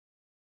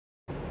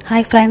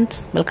Hi friends,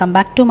 welcome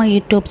back to my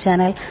YouTube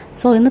channel.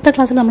 So ഇന്നത്തെ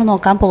ക്ലാസ്സിൽ നമ്മൾ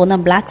നോക്കാൻ പോകുന്ന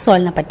ബ്ലാക്ക്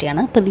സോയിലിനെ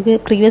പറ്റിയാണ്.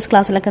 പ്രീവിയസ്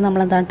ക്ലാസ്സിലൊക്കെ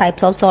നമ്മൾ എന്താണ്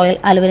types of soil,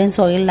 aluminium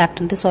soil,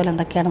 ലാറ്ററന്റ് soil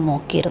എന്തൊക്കെയാണെന്ന്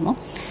നോക്കിയിരുന്നു.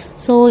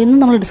 സോ ഇന്ന്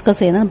നമ്മൾ ഡിസ്കസ്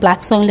ചെയ്യുന്നത്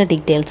ബ്ലാക്ക് സോയിലിൻ്റെ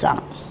ഡീറ്റെയിൽസ്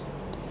ആണ്.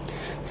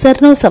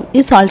 സെർനോസം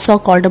is also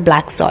called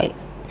black soil.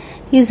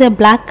 Is a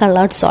black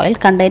colored soil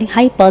containing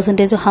high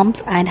percentage of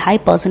humps and high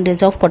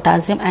percentage of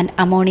potassium and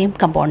ammonium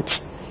compounds.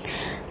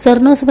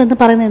 സെർനോയിസം എന്ന്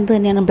പറയുന്നത് എന്ത്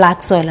തന്നെയാണ്?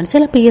 ബ്ലാക്ക് സോയിലാണ്.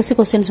 ചില PSC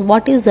ക്വസ്റ്റ്യൻസ്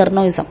വാട്ട് ഈസ്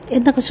സെർനോയിസം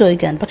എന്നൊക്കെ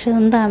ചോദിക്കാൻ, പക്ഷേ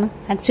എന്താണ്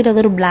ആക്ച്വലി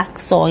അതൊരു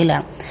black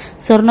സോയിലാണ്.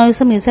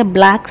 സെർനോയിസം is A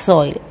black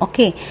soil.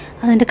 Okay,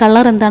 അതിൻ്റെ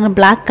കളർ എന്താണ്?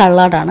 ബ്ലാക്ക്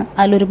കളേർഡാണ്.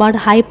 അതിൽ ഒരുപാട്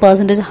ഹൈ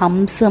പെർസെൻറ്റേജ്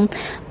ഹംസും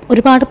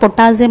ഒരുപാട്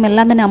പൊട്ടാസ്യം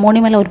എല്ലാം തന്നെ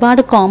അമോണിയം എല്ലാം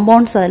ഒരുപാട്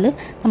കോമ്പൗണ്ട്സ് അതിൽ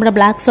നമ്മുടെ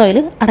ബ്ലാക്ക് സോയിൽ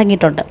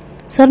അടങ്ങിയിട്ടുണ്ട്.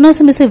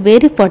 സെർനോയിസം is A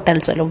very fertile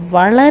soil.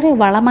 വളരെ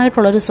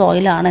വളമായിട്ടുള്ളൊരു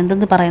സോയിലാണ്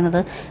എന്തെന്ന് പറയുന്നത്?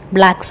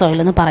 ബ്ലാക്ക് സോയിൽ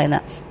എന്ന്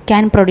പറയുന്നത്.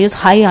 ക്യാൻ പ്രൊഡ്യൂസ്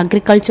ഹൈ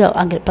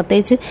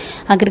പ്രത്യേകിച്ച്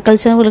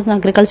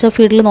അഗ്രികൾച്ചർ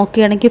ഫീൽഡിൽ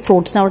നോക്കുകയാണെങ്കിൽ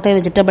ഫ്രൂട്ട്സിനാവട്ടെ,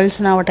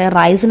 വെജിറ്റബിൾസിനാവട്ടെ,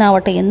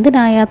 റൈസിനാവട്ടെ,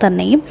 എന്തിനായാൽ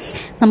തന്നെയും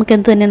നമുക്ക്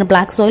എന്ത് തന്നെയാണ്?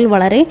 ബ്ലാക്ക് സോയിൽ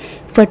വളരെ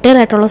ഫെർട്ടൈൽ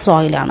ആയിട്ടുള്ള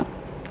സോയിലാണ്.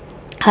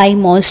 ഹൈ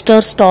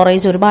മോയ്സ്ചർ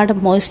സ്റ്റോറേജ്, ഒരുപാട്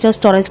മോയ്സ്ചർ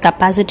സ്റ്റോറേജ്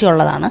കപ്പാസിറ്റി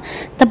ഉള്ളതാണ്.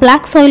 The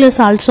black soil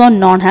is also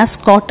known as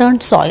cotton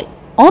soil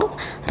or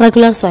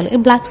regular soil. ഈ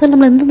ബ്ലാക്ക് സോയിൽ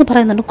നമ്മൾ എന്തെന്ന്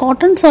പറയുന്നുണ്ട്?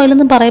 കോട്ടൺ സോയിൽ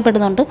എന്നും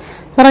പറയപ്പെടുന്നുണ്ട്,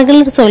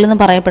 റെഗുലർ സോയിൽ എന്നും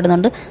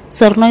പറയപ്പെടുന്നുണ്ട്,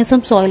 സെർനോയിസം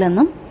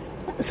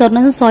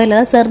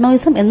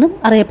എന്നും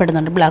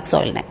അറിയപ്പെടുന്നുണ്ട് black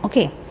സോയിലിനെ.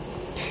 Okay,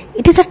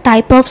 it is A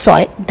type of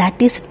soil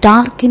that is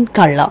dark in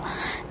colour.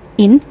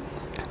 In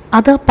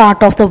other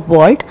part of the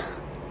world,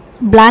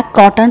 black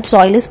cotton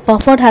soil is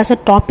preferred as a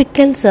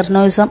tropical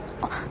Sernoism.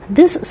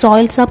 These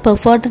soils are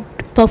preferred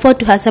to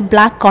as a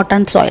black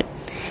cotton soil.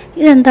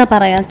 ഇതെന്താ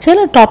പറയുക? ചില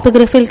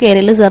topographical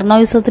ഏരിയയിൽ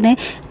സെർനോയിസത്തിനെ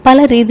പല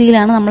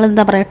രീതിയിലാണ് നമ്മൾ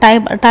എന്താ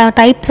പറയുക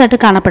types ആയിട്ട്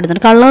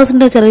കാണപ്പെടുന്നുണ്ട്.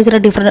 കളേഴ്സിൻ്റെ ചെറിയ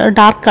ചെറിയ ഡിഫറെൻറ്റ്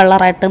ഡാർക്ക്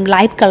കളറായിട്ടും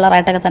ലൈറ്റ്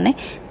കളറായിട്ടൊക്കെ തന്നെ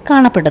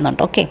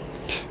കാണപ്പെടുന്നുണ്ട്. ഓക്കെ,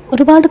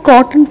 ഒരുപാട്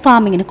കോട്ടൺ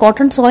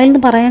സോയിൽ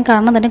എന്ന് പറയാൻ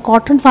കാരണം തന്നെ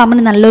കോട്ടൺ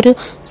ഫാമിന് നല്ലൊരു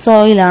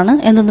സോയിലാണ്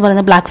എന്തെന്ന്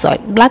പറയുന്നത് black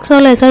soil. Black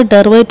soil is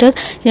ഡെറിവേറ്റഡ്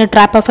in A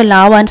trap of A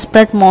lava and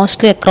spread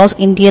mostly across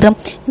ഇന്ത്യയും.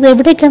 ഇത്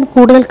എവിടേക്കാണ്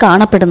കൂടുതൽ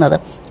കാണപ്പെടുന്നത്?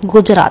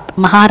 ഗുജറാത്ത്,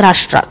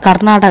 മഹാരാഷ്ട്ര,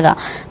 കർണാടക,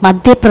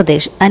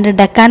 മധ്യപ്രദേശ് ആൻഡ്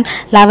ഡെക്കാൻ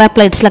ലാവ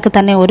പ്ലേറ്റ്സിലൊക്കെ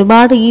തന്നെ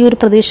ഒരുപാട്, ഈ ഒരു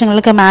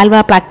പ്രദേശങ്ങളിലൊക്കെ മാൽവ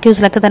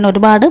പ്ലാക്യൂസിലൊക്കെ തന്നെ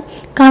ഒരുപാട്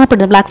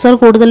കാണപ്പെടുന്നത്. ബ്ലാക്ക് സോയിൽ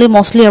കൂടുതൽ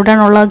മോസ്റ്റ്ലി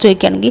എവിടെയാണ് ഉള്ളതെന്ന്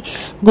ചോദിക്കുകയാണെങ്കിൽ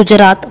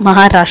ഗുജറാത്ത്,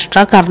 മഹാരാഷ്ട്ര,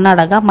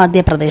 കർണാടക,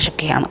 മധ്യപ്രദേശ്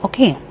ഒക്കെയാണ്.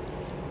 ഓക്കെ,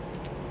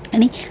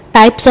 ഇനി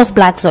types of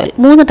black soil.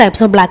 3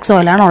 types of black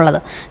സോയിലാണ് ഉള്ളത്.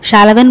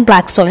 ഷാലവൻ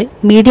black soil,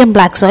 medium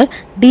black soil,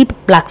 deep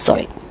black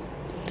soil.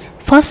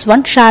 First one,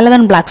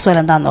 ഷാലവൻ black soil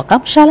എന്താണെന്ന് നോക്കാം.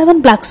 ഷാലവൻ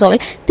black soil,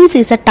 this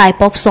is A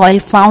type of soil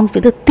found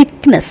with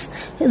thickness.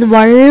 ഇത്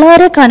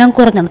വളരെ കനം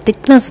കുറഞ്ഞാണ്,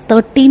 thickness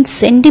 13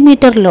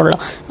 സെൻറ്റിമീറ്ററിലുള്ളൂ.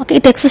 Okay,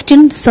 it exist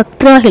in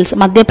Satpura hills,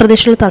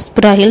 മധ്യപ്രദേശിലുള്ള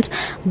Satpura hills,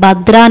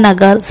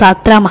 ഭദ്രാനഗർ,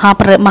 സാത്ര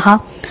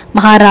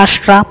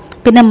Maharashtra,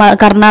 പിന്നെ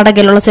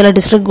കർണാടകയിലുള്ള ചില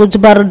district,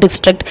 ഗുജ്ബാർ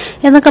district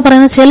എന്നൊക്കെ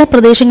പറയുന്ന ചില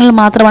പ്രദേശങ്ങളിൽ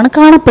മാത്രമാണ്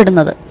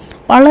കാണപ്പെടുന്നത്.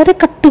 വളരെ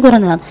കട്ടി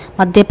കുറഞ്ഞതാണ്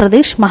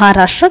Madhya Pradesh,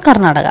 Maharashtra,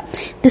 Karnataka.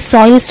 This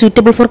soil is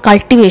suitable four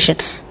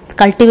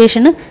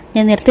കൾട്ടിവേഷന്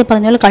ഞാൻ നേരത്തെ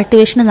പറഞ്ഞ പോലെ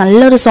കൾട്ടിവേഷന്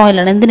നല്ലൊരു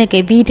സോയിലാണ്. എന്തിനൊക്കെ?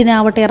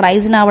 വീറ്റിനാവട്ടെ,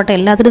 റൈസിനാവട്ടെ,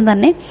 എല്ലാത്തിനും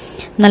തന്നെ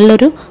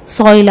നല്ലൊരു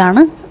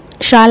സോയിലാണ്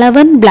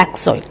ഷാലവൻ ബ്ലാക്ക്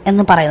സോയിൽ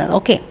എന്ന് പറയുന്നത്.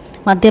 ഓക്കെ,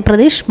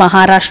 മധ്യപ്രദേശ്,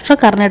 മഹാരാഷ്ട്ര,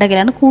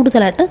 കർണാടകയിലാണ്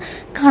കൂടുതലായിട്ട്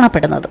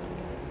കാണപ്പെടുന്നത്.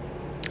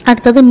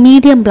 അടുത്തത്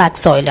medium black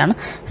സോയിലാണ്.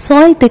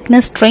 Soil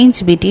thickness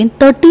range between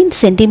 13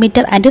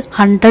 centimetre and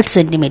 100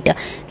 centimetre.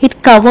 It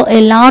cover A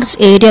large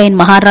area in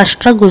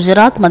Maharashtra,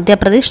 Gujarat,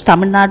 Madhya Pradesh,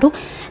 Tamil Nadu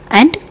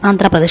and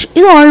Andhra Pradesh.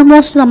 ഇത്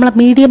ഓൾമോസ്റ്റ് നമ്മളെ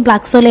മീഡിയം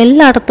ബ്ലാക്ക് സോയിൽ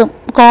എല്ലായിടത്തും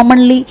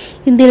കോമൺലി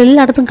ഇന്ത്യയിൽ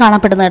എല്ലായിടത്തും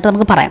കാണപ്പെടുന്നതായിട്ട്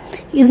നമുക്ക് പറയാം.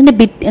 ഇതിൻ്റെ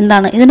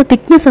ഇതിൻ്റെ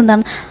തിക്നെസ്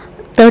എന്താണ്?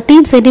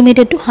 13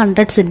 സെൻറ്റിമീറ്റർ ടു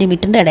 100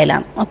 സെൻറ്റിമീറ്ററിൻ്റെ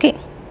ഇടയിലാണ്. Okay,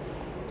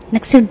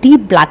 next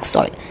deep black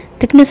soil.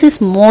 Thickness is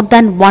more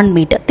than 1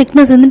 metre.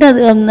 Thickness ഇതിൻ്റെ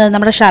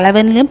നമ്മുടെ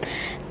ഷാലവനിലും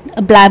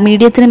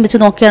മീഡിയത്തിനും വെച്ച്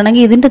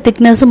നോക്കുകയാണെങ്കിൽ ഇതിൻ്റെ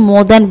തിക്നെസ്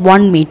മോർ ദാൻ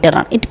 1 മീറ്റർ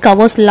ആണ്. ഇറ്റ്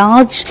കവേഴ്സ്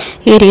ലാർജ്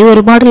ഏരിയ,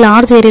 ഒരുപാട്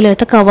ലാർജ്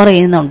ഏരിയയിലായിട്ട് കവർ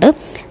ചെയ്യുന്നുണ്ട്.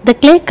 ദ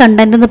ക്ലേ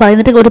കണ്ടന്റ് എന്ന്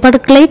പറയുന്നത് ഒരുപാട്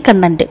ക്ലേ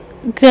കണ്ടന്റ്,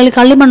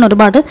 കളിമണ്ണ്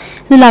ഒരുപാട്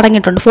ഇതിൽ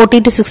അടങ്ങിയിട്ടുണ്ട്.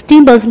 40 to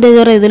 16%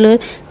 വരെ ഇതിൽ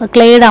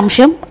ക്ലേയുടെ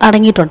അംശം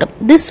അടങ്ങിയിട്ടുണ്ട്.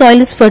 ദിസ്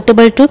സോയിൽ ഇസ്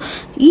ഫെർട്ടിബിൾ ടു,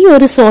 ഈ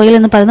ഒരു സോയിൽ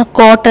എന്ന് പറയുന്നത്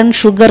cotton,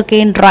 sugar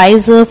cane,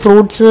 rice,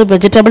 fruits,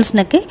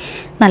 വെജിറ്റബിൾസിനൊക്കെ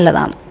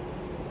നല്ലതാണ്.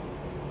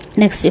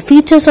 Next,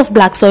 features of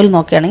black soil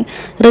നോക്കുകയാണെങ്കിൽ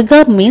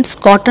rigger means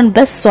cotton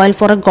best soil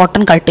four A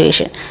cotton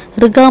cultivation.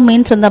 Rigger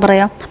means എന്താ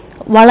പറയുക?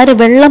 വളരെ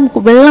വെള്ളം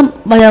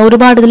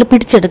ഒരുപാട് ഇതിൽ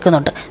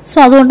പിടിച്ചെടുക്കുന്നുണ്ട്. സോ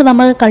അതുകൊണ്ട്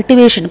നമ്മൾ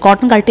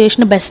കോട്ടൺ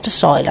കൾട്ടിവേഷന് ബെസ്റ്റ്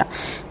സോയിലാണ്.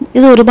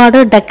 ഇത് ഒരുപാട്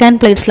ഡെക്കാൻ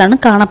പ്ലേറ്റ്സിലാണ്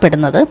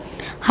കാണപ്പെടുന്നത്.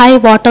 ഹൈ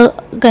വാട്ടർ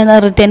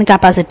റിട്ടേൺ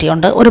കപ്പാസിറ്റി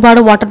ഉണ്ട്,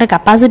 ഒരുപാട് വാട്ടറിൻ്റെ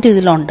കപ്പാസിറ്റി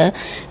ഇതിലുണ്ട്.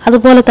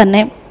 അതുപോലെ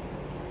തന്നെ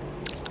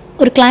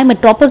ഒരു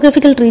ക്ലൈമറ്റ്,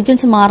 ടോപ്പോഗ്രഫിക്കൽ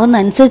റീജിയൻസ് മാറുന്ന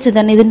അനുസരിച്ച്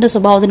തന്നെ ഇതിൻ്റെ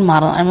സ്വഭാവത്തിന്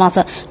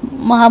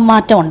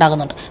മാറ്റം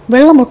ഉണ്ടാകുന്നുണ്ട്.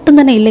 വെള്ളം ഒട്ടും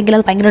തന്നെ ഇല്ലെങ്കിൽ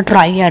അത് ഭയങ്കര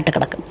ഡ്രൈ ആയിട്ട്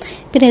കിടക്കും.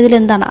 പിന്നെ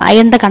ഇതിലെന്താണ്?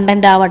 അയണിൻ്റെ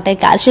കണ്ടന്റ് ആവട്ടെ,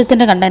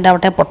 കാൽഷ്യത്തിൻ്റെ കണ്ടന്റ്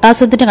ആവട്ടെ,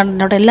 പൊട്ടാസ്യത്തിൻ്റെ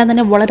കണ്ടന്റ് ആവട്ടെ, എല്ലാം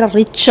തന്നെ വളരെ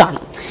റിച്ച്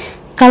ആണ്.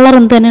 കളർ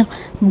എന്താണ്?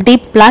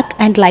 Deep black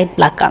and light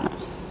black ആണ്.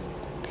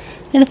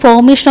 ഇനി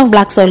ഫോർമേഷൻ ഓഫ്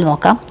ബ്ലാക്ക് സോയിൽ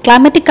നോക്കാം.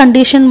 Climatic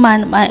condition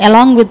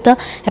along with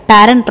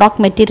parent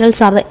rock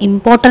materials are the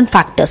important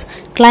factors.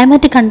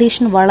 Climatic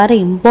condition വളരെ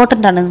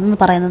ഇമ്പോർട്ടൻ്റ് ആണ് എന്ന്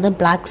പറയുന്നത്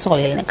ബ്ലാക്ക്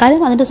സോയിലിന്.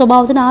 കാര്യം അതിൻ്റെ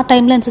സ്വഭാവത്തിന് ആ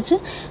ടൈമിനനുസരിച്ച്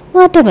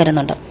മാറ്റം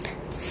വരുന്നുണ്ട്.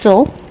 So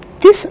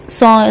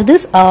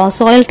this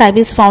soil type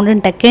is found in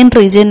ടെക്കൈൻ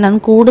റീജിയനിലാണ്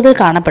കൂടുതൽ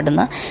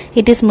കാണപ്പെടുന്നത്.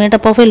 It is made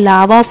up of A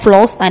lava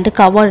flows and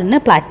covered in A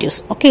plateaus.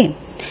 Okay,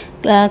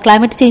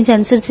 climate change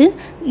അനുസരിച്ച്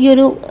ഈ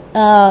ഒരു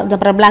എന്താ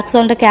പറയുക ബ്ലാക്ക്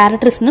സോയിലിൻ്റെ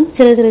ക്യാരക്ടറിസിനും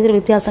ചെറിയ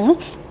വ്യത്യാസങ്ങൾ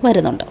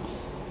വരുന്നുണ്ട്.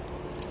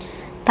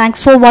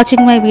 Thanks for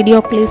watching my video.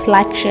 Please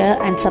like, share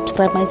and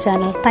subscribe my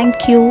channel.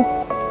 Thank you.